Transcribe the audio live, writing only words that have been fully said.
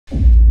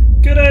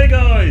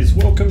guys,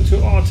 welcome to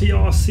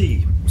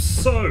RTRC.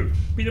 So,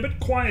 been a bit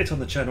quiet on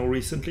the channel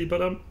recently,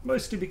 but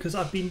mostly because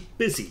I've been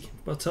busy.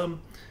 But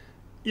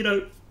you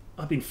know,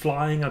 I've been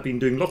flying, I've been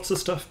doing lots of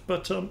stuff,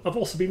 but I've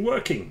also been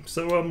working.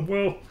 So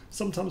well,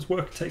 sometimes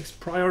work takes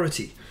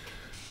priority.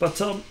 But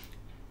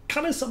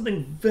kind of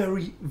something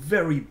very,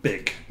 very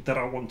big that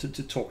I wanted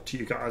to talk to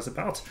you guys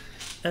about,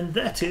 and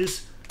that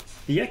is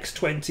the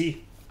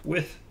X20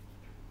 with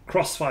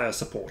Crossfire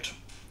support.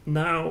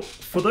 Now,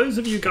 for those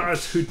of you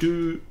guys who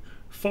do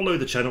follow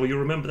the channel, you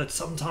remember that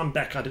some time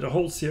back I did a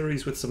whole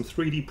series with some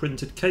 3D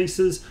printed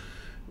cases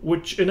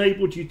which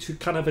enabled you to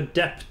kind of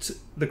adapt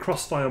the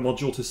Crossfire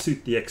module to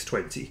suit the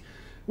X20.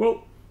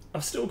 Well,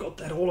 I've still got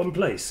that all in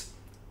place,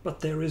 but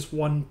there is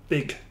one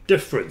big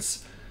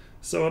difference.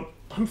 So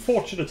I'm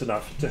fortunate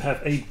enough to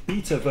have a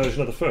beta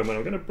version of the firmware.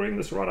 I'm going to bring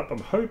this right up. I'm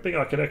hoping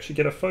I can actually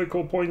get a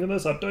focal point in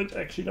this. I don't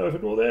actually know if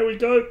it will. There we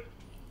go.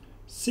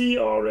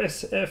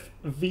 CRSF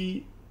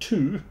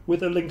V2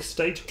 with a link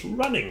state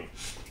running.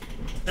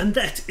 And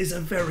that is a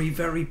very,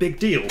 very big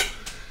deal,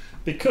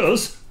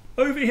 because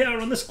over here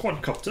on this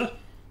quadcopter,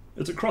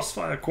 it's a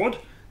Crossfire quad,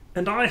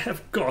 and I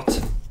have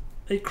got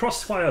a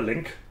Crossfire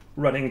link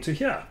running to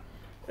here.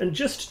 And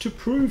just to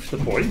prove the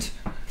point,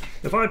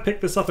 if I pick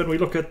this up and we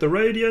look at the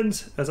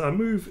radians, as I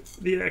move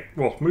the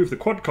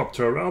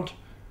quadcopter around,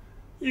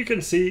 you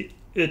can see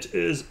it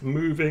is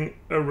moving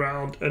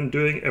around and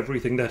doing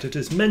everything that it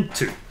is meant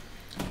to.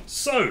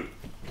 So,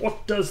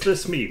 what does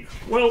this mean?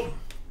 Well,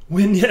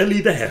 we're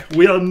nearly there.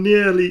 We are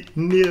nearly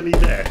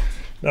there.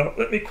 Now,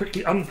 let me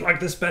quickly unplug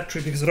this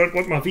battery because I don't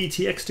want my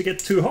VTX to get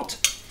too hot.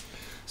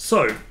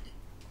 So,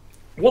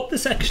 what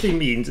this actually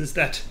means is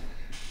that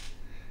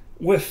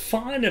we're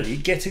finally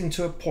getting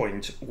to a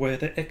point where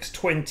the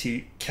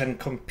X20 can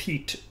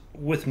compete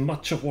with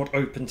much of what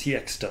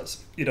OpenTX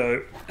does. You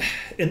know,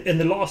 in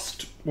the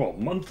last,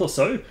 month or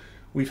so,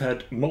 we've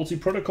had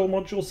multi-protocol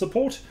module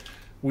support.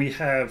 We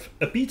have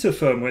a beta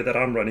firmware that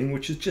I'm running,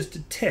 which is just to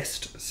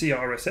test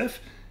CRSF,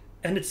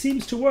 and it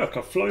seems to work.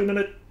 I've flown in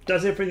it,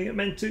 does everything it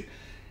meant to.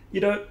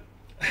 You know,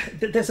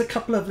 there's a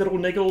couple of little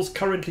niggles.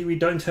 Currently, we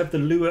don't have the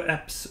Lua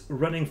apps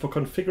running for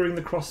configuring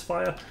the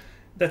Crossfire.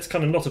 That's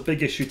kind of not a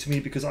big issue to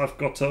me because I've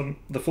got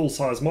the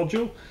full-size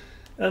module.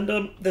 And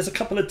there's a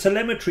couple of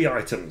telemetry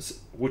items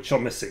which are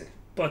missing,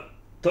 but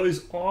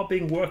those are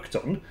being worked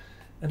on,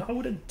 and I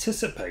would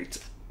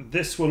anticipate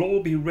this will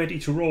all be ready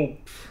to roll,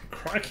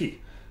 crikey,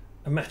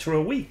 a matter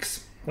of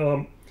weeks.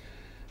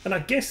 And I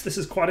guess this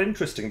is quite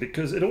interesting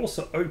because it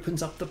also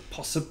opens up the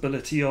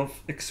possibility of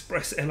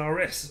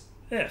ExpressLRS.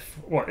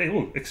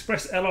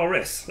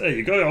 ExpressLRS, there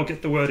you go, I'll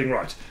get the wording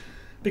right.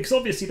 Because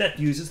obviously that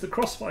uses the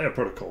Crossfire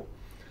protocol.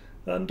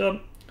 And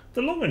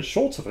the long and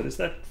short of it is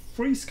that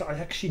Frsky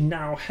actually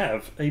now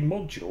have a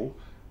module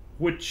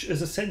which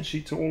is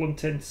essentially, to all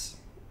intents,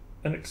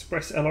 an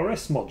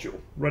ExpressLRS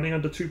module running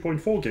under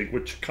 2.4 gig,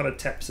 which kind of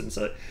taps in.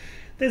 So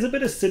there's a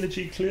bit of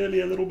synergy,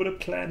 clearly a little bit of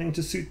planning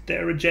to suit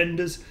their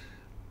agendas.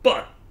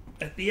 But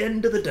at the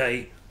end of the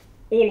day,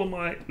 all of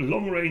my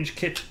long-range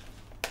kit,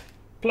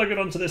 plug it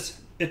onto this,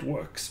 it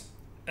works.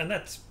 And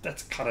that's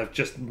kind of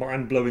just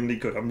mind-blowingly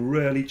good. I'm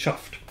really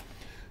chuffed.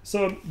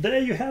 So there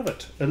you have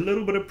it. A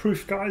little bit of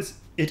proof, guys.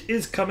 It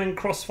is coming.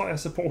 Crossfire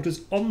support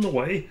is on the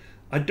way.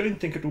 I don't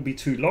think it will be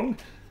too long.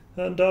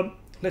 And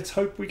let's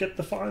hope we get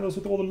the finals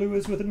with all the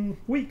Luas within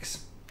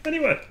weeks.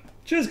 Anyway,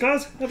 cheers,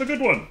 guys. Have a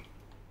good one.